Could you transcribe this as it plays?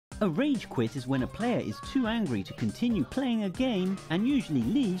A rage quit is when a player is too angry to continue playing a game and usually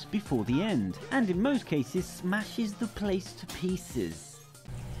leaves before the end, and in most cases smashes the place to pieces.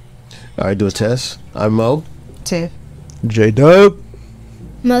 Alright, do a test. I'm Mo. Tiff. J-Dub.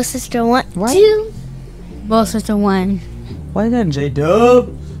 Mo Sister 1. What? 2. Mo Sister 1. Why is that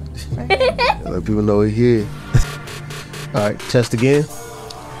J-Dub? Let people know we're here. Alright, test again.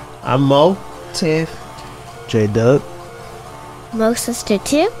 I'm Mo. Tiff. J-Dub. Mo Sister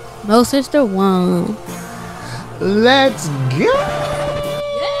 2. Mo Sister 1. Let's go!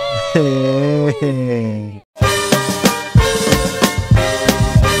 Hey.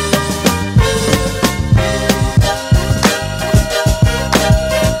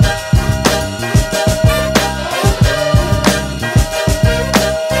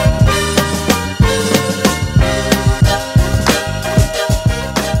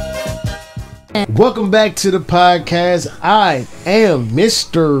 Welcome back to the podcast. I am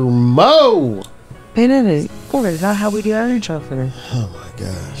Mr. Mo. Hey, that's not how we do our intro for this. Oh my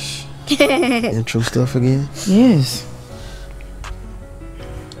gosh. Intro stuff again? Yes.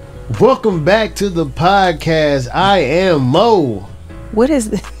 Welcome back to the podcast. I am Mo. What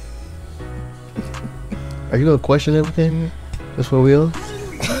is this? Are you gonna question everything? That's what we on?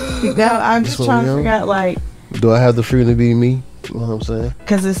 No, I'm just trying to figure out, like, do I have the freedom to be me? You know what I'm saying?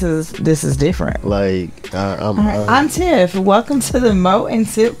 because this is different. Like, I'm Tiff. Welcome to the Mo and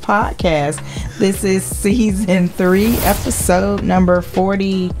Tip podcast. This is season 3, episode number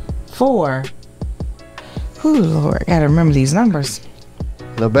 44. Ooh, Lord, gotta remember these numbers.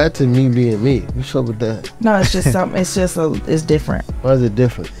 now back to me being me. What's up with that? No, it's just something. It's different. Why is it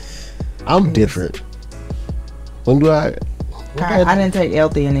different? I'm different. When do I I didn't take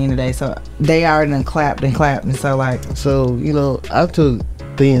L-theanine today, so they already done clapped, and so like. So, you know, I took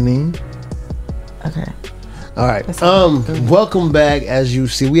theanine. Okay. All right. Welcome back. As you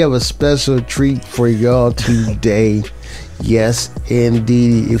see, we have a special treat for y'all today. Yes,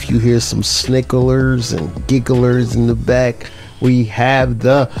 indeed. If you hear some snicklers and gigglers in the back, we have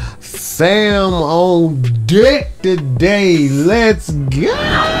the fam on deck today. Let's go.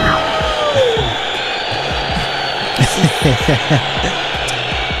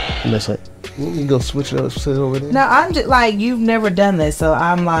 And that's like, you go switch it up, sit over there. No, I'm just like, you've never done this, so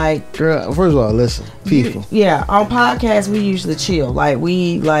I'm like, Girl, first of all, listen, people. Yeah, on podcasts we usually chill.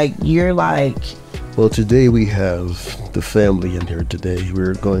 You're like. Well, today we have the family in here today.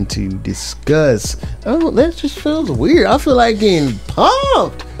 We're going to discuss. Oh, that just feels weird. I feel like getting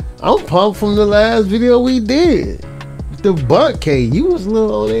pumped. I'm pumped from the last video we did. The butt cake. You was a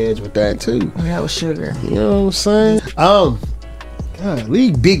little on edge with that too. That was sugar. You know what I'm saying?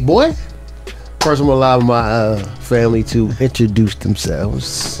 Golly, big boy. First, I'm gonna allow my family to introduce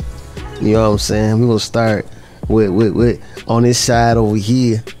themselves. You know what I'm saying? We're gonna start with on this side over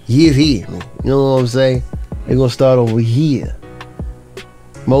here. Here. You know what I'm saying? We're gonna start over here.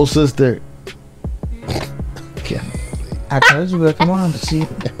 Mo sister. I told you, but come on, she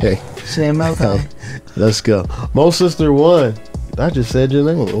ain't Mo. Hey, let's go. Mo sister 1. I just said your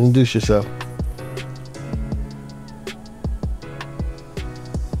name. Introduce yourself.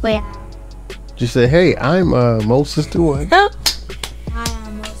 Wait. Just say, hey, I'm Mo sister 1. Hi,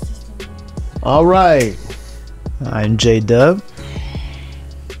 I'm Mo Sister 1. All right. I'm J-Dub.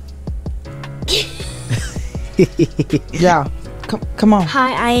 Yeah, come on.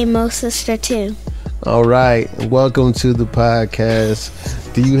 Hi, I am Mo Sister 2. All right. Welcome to the podcast.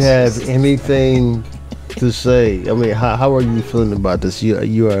 Do you have anything to say? I mean, how are you feeling about this?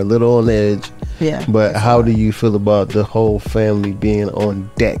 You are a little on edge. Yeah. But how do you feel about the whole family being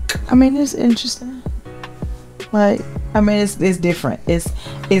on deck? I mean, it's interesting. Like, I mean, it's different. It's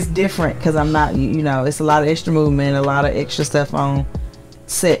different because I'm not, you know, it's a lot of extra movement, a lot of extra stuff on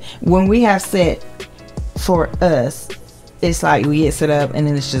set. When we have set for us, it's like we get set up and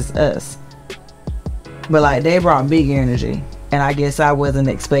then it's just us. But like, they brought big energy, and I guess I wasn't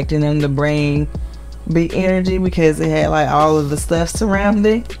expecting them to bring big energy because they had like all of the stuff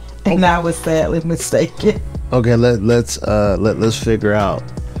surrounding, and I was sadly mistaken. Okay, let's figure out.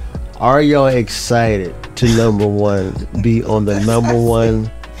 Are y'all excited to be on the number 1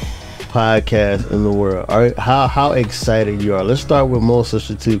 podcast in the world? How excited you are? Let's start with Mo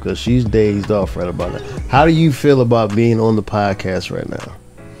Sister 2 because she's dazed off right about that. How do you feel about being on the podcast right now?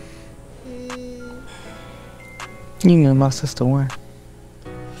 You know, Mo Sister 1.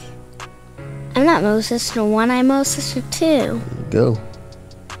 I'm not Mo Sister 1, I'm Mo Sister 2. Go.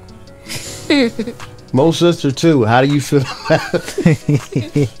 Mo Sister 2, how do you feel about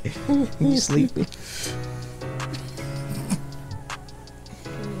it? You sleepy?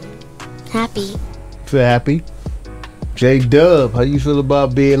 Happy. Feel happy? J Dub, how you feel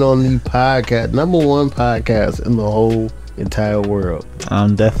about being on the podcast, #1 podcast in the whole entire world?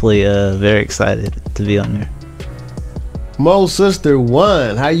 I'm definitely very excited to be on here. Mo Sister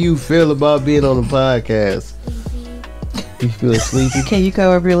 1, how you feel about being on the podcast? You feel sleepy? Can you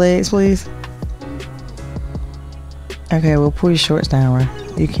cover up your legs, please? Okay, well, pull your shorts down,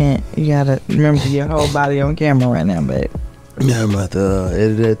 right? You can't. You gotta remember your whole body on camera right now, babe. Yeah, I'm about to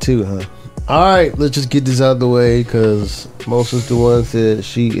edit that too, huh? Alright, let's just get this out of the way because Mo Sister 1 said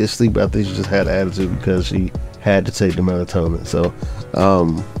she is asleep. I think she just had attitude because she had to take the melatonin. So,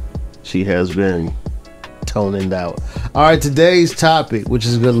 she has been toning out. Alright, today's topic, which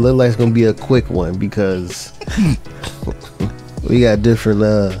is gonna look like it's gonna be a quick one because we got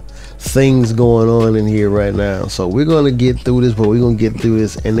different things going on in here right now. So we're gonna get through this, but we're gonna get through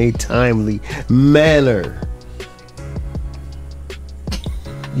this in a timely manner.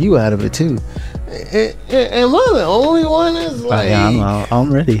 You out of it too. Am I the only one that's like? Yeah,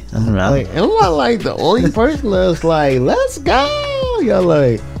 I'm ready. I'm ready. Like, am I like the only person that's like, let's go? Y'all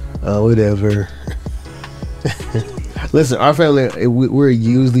like, oh, whatever. Listen, our family, we're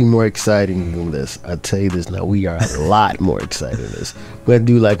usually more exciting than this. I tell you this now, we are a lot more excited than this. We're gonna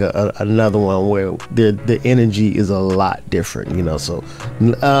do like another one where the energy is a lot different, you know. So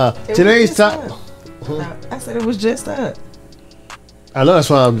today's time. I said it was just up. I know, that's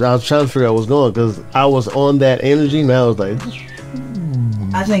why I was trying to figure out what's going, because I was on that energy and I was like,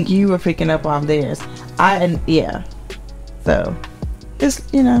 I think you were picking up off theirs. Yeah. So it's,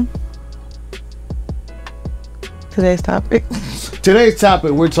 you know, today's topic,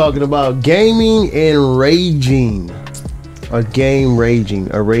 we're talking about gaming and raging. Or game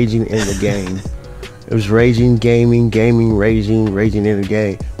raging. Or raging in the game. It was raging, gaming, raging in the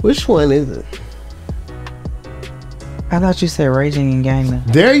game. Which one is it? I thought you said raging and gaming.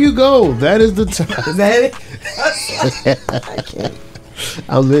 There you go. That is the time. Is that it? I can't.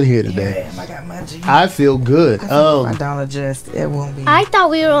 I'm in here today. Damn, I got my G. I feel good. If I don't adjust, it won't be. I thought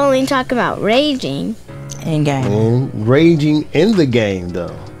we were only talking about raging. And gaming. Raging in the game,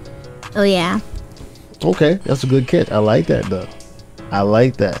 though. Oh, yeah. Okay, that's a good catch. I like that, though. I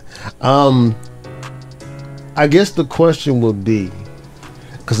like that. I guess the question would be,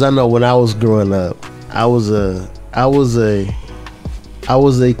 because I know when I was growing up, I was a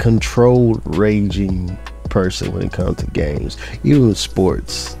controlled raging person when it comes to games. Even with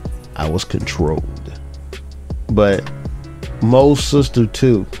sports, I was controlled. But Mo Sister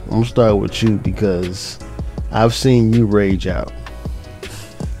too, I'm gonna start with you because I've seen you rage out.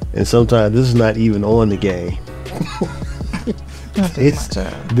 And sometimes this is not even on the game.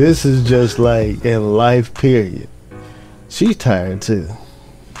 This is just like in life, period. She's tired too.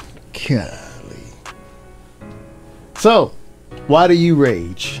 Golly. So, why do you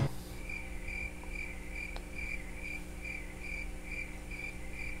rage?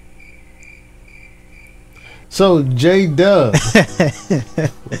 So, J Dub.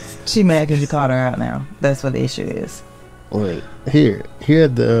 She mad because you called her out now. That's what the issue is. Wait, here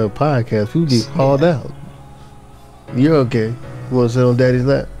at the podcast, who get called out? You're okay. You want to sit on Daddy's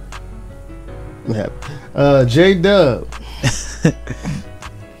lap? J Dub.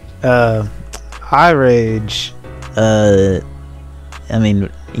 I rage. I mean,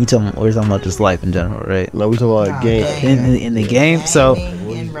 we're talking about just life in general, right? No, we talking about game. In the game. So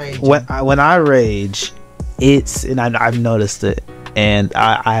when I rage, and I've noticed it, and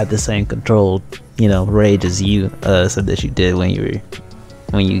I have the same controlled, rage as you said that you did when you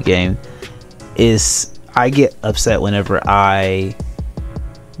game. Is I get upset whenever I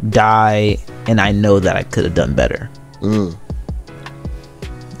die and I know that I could have done better.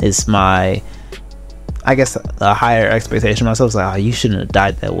 It's my, I guess, a higher expectation of myself. It's like, oh, you shouldn't have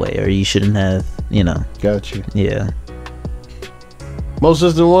died that way, or you shouldn't have, Got you. Yeah. Mo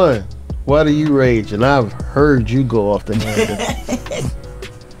Sister 1, why do you rage? And I've heard you go off the handle.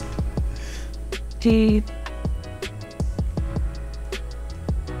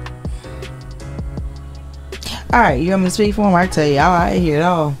 Alright, you want me to speak for him? I can tell you, I hear it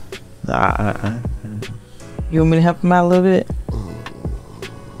all. You want me to help him out a little bit?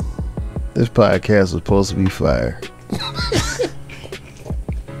 This podcast was supposed to be fire.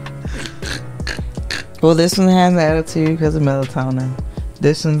 Well, this one has attitude because of melatonin.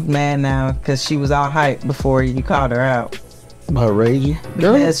 This one's mad now because she was all hyped before you called her out. About raging?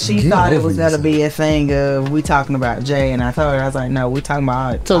 Because she thought it was going to be a thing of we talking about Jay, and I told her, I was like, no, we talking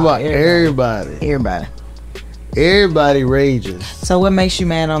about everybody. Everybody rages. So what makes you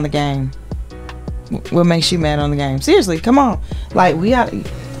mad on the game? What makes you mad on the game? Seriously, come on. Like,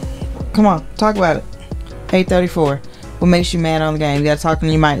 come on, talk about it. 8:34. What makes you mad on the game? You gotta talk to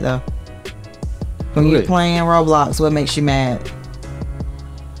your mic though. When you're playing Roblox, what makes you mad?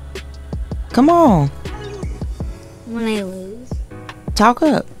 Come on. When I lose. Talk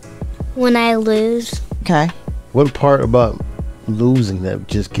up. When I lose. Okay. What part about losing that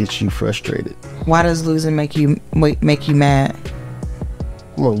just gets you frustrated? Why does losing make you mad?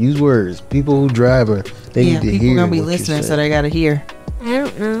 Come on, use words. People who drive, they need to hear. People gonna be listening, so they gotta hear. I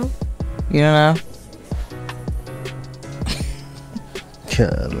don't know. You don't know?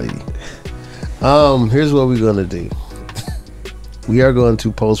 Golly. Here's what we're gonna do. We are going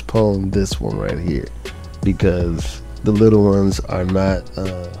to postpone this one right here because the little ones are not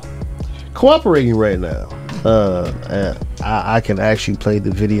cooperating right now. I can actually play the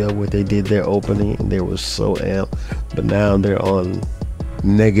video where they did their opening and they were so amped, but now they're on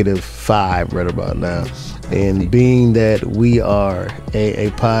 -5 right about now. And being that we are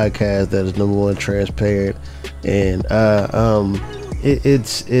a podcast that is number one transparent, and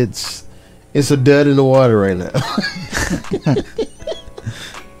it's a dud in the water right now.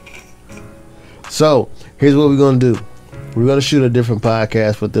 So here's what we're gonna do. We're gonna shoot a different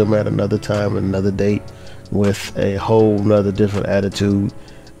podcast with them at another time and another date with a whole nother different attitude.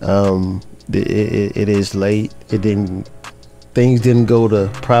 It is late. Things didn't go the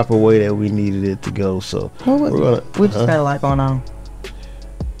proper way that we needed it to go. So we just got a lot going on.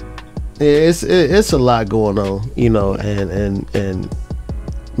 It's a lot going on, you know, and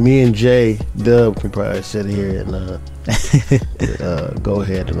me and Jay Dub can probably sit here and go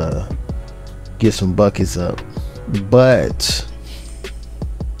ahead and get some buckets up. But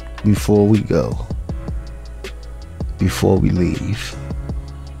before we leave,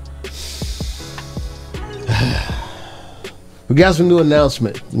 we got some new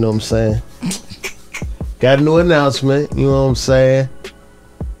announcement. You know what I'm saying? Got a new announcement. You know what I'm saying?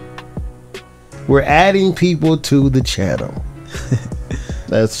 We're adding people to the channel.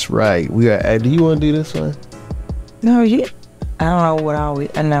 That's right. We are. Do you want to do this one? No, I don't know what I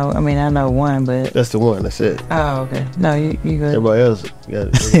know. I mean, I know one, but that's the one. That's it. Oh, okay. No, you good. Everybody else got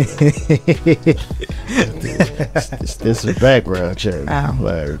it. This is background check. Oh.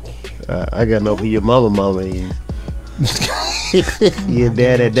 Like, I got no your mama. Your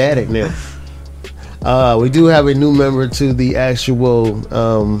daddy now. We do have a new member to the actual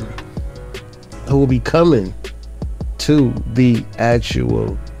who will be coming to the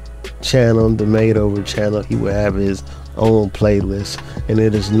actual channel, the Made Over channel. He will have his own playlist, and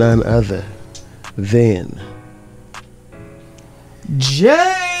it is none other than J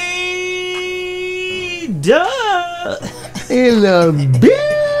Dub in the building.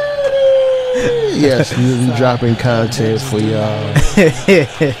 Yes, we'll be dropping content for y'all.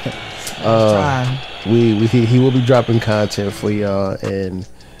 He will be dropping content for y'all, and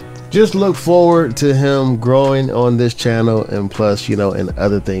just look forward to him growing on this channel, and plus, you know, and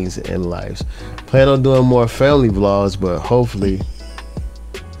other things in life. Plan on doing more family vlogs, but hopefully,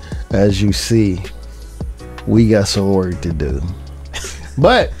 as you see, we got some work to do.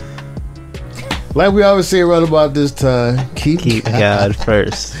 But like we always say right about this time, keep God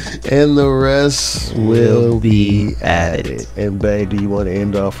first, and the rest will be added. And babe, do you want to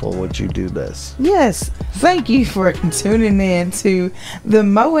end off on what you do best? Yes. Thank you for tuning in to the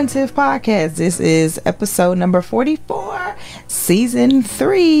Mo and Tiff podcast. This is episode number 44, season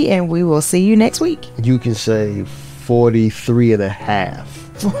 3, and we will see you next week. You can say 43 and a half.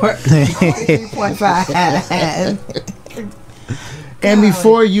 43.5. And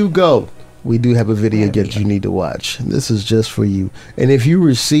before you go, we do have a video that you need to watch. This is just for you. And if you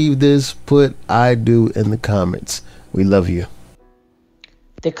receive this, put "I do" in the comments. We love you.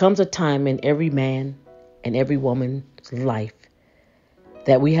 There comes a time in every man and every woman's life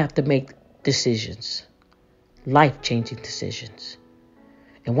that we have to make decisions, life-changing decisions.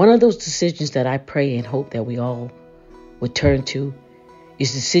 And one of those decisions that I pray and hope that we all would turn to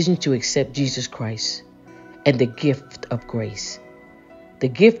is the decision to accept Jesus Christ and the gift of grace. The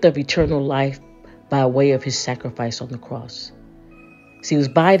gift of eternal life by way of his sacrifice on the cross. See, it was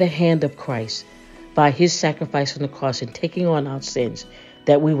by the hand of Christ, by his sacrifice on the cross and taking on our sins,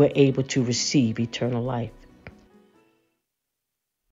 that we were able to receive eternal life.